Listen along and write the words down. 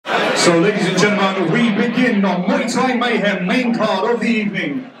So, ladies and gentlemen, we begin on Muay Thai Mayhem main card of the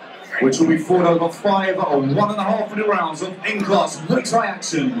evening, which will be fought over 5 or 1.5 minute rounds of in-class Muay Thai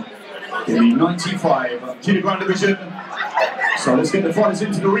action in the 95 kilogram division. So let's get the fighters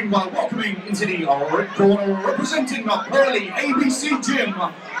into the ring by welcoming into the red corner, representing the Pearly ABC Gym,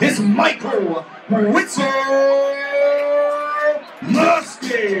 is Michal Wyszomirski.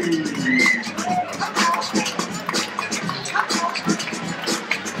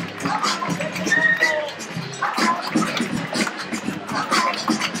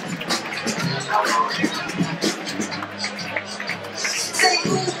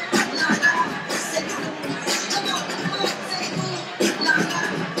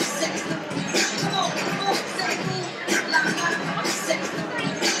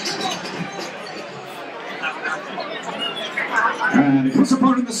 And his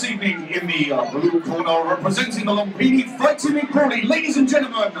opponent this evening in the blue corner, representing the Lumpini Fighting in Crawley, ladies and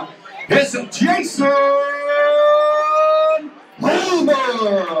gentlemen, is Jason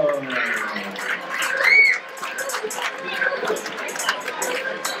Hulbert.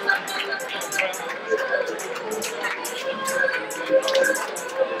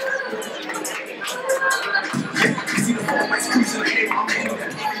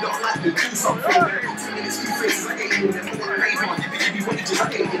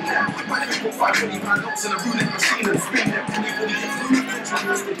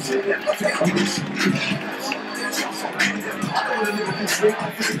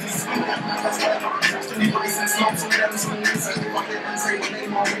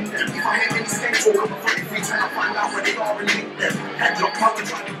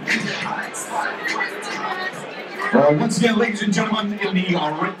 Once again, ladies and gentlemen, in the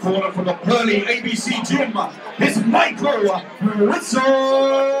red corner from the Pearly ABC Gym, is Michal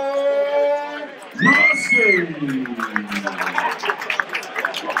Wyszomirski.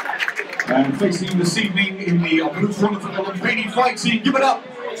 And facing him this evening in the blue corner from the Lumpini Fighting, give it up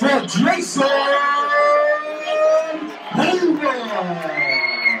for Jason Hulbert.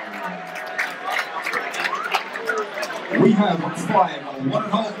 We have 5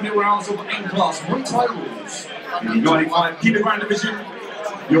 1.5 minute rounds of in-class Muay Thai rules. In the 95 kilogram division,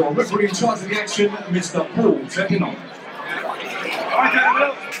 your referee in charge of the action, Mr. Paul Tepinon.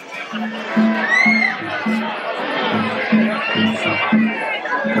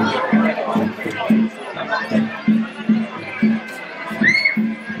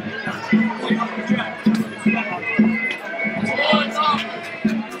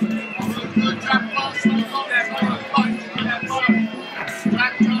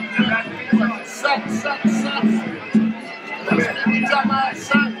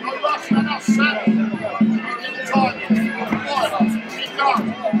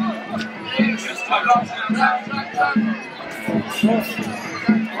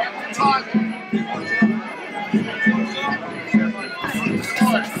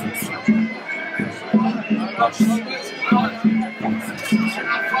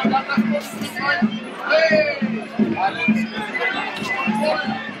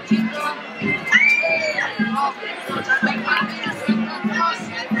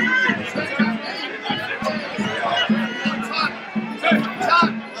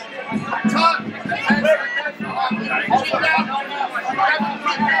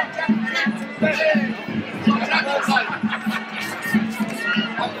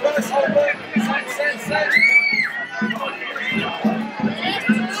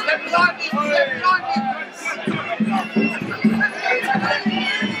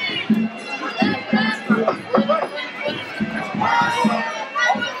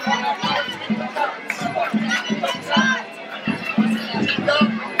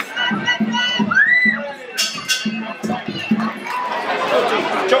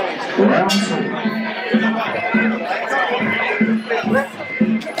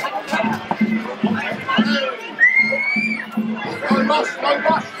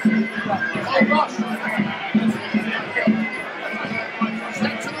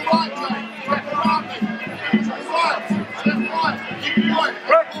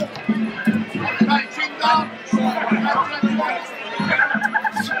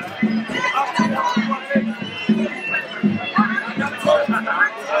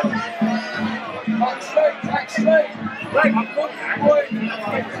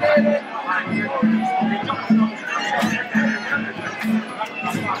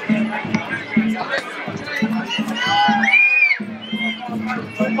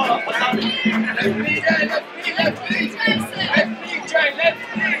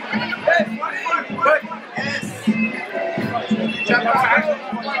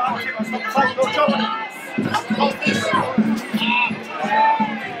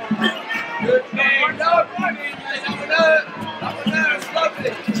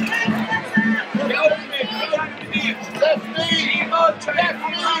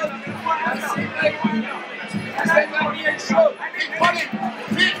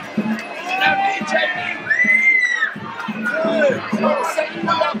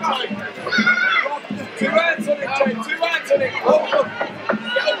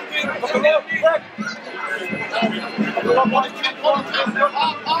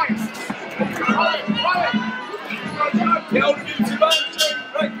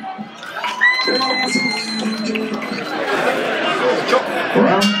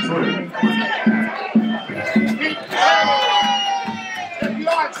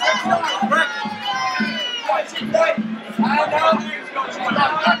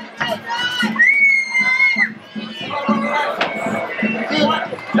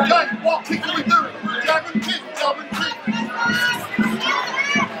 What kick are we doing? Jab and kick, jab and kick.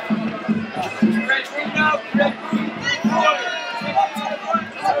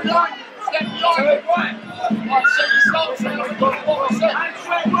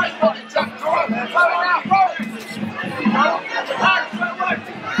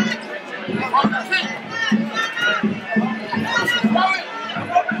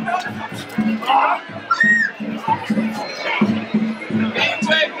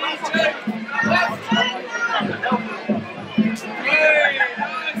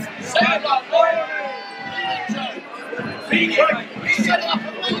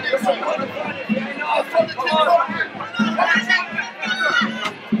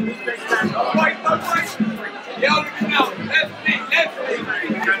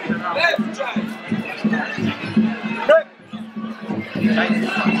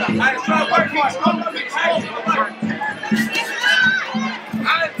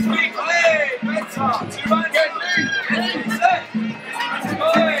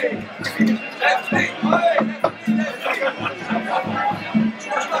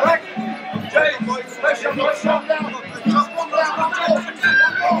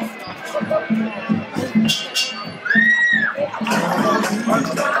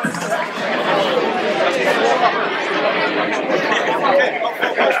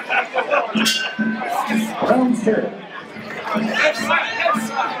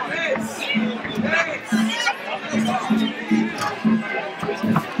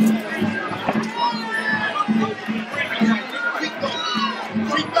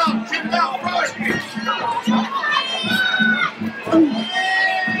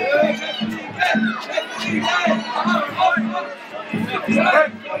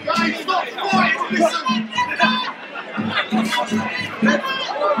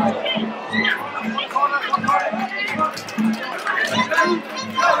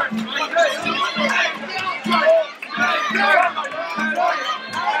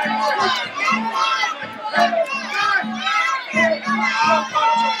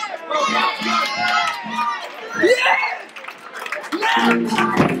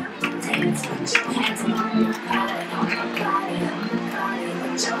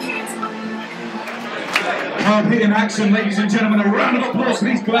 Hard-hitting action, ladies and gentlemen. A round of applause for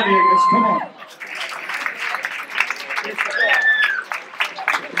these gladiators. Come on.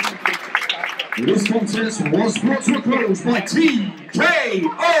 This contest was brought to a close by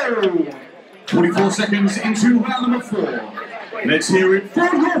TKO. 44 seconds into round number 4. Let's hear it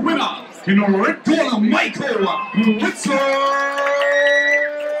for your winner in the red corner, Michal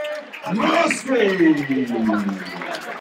Wyszomirski.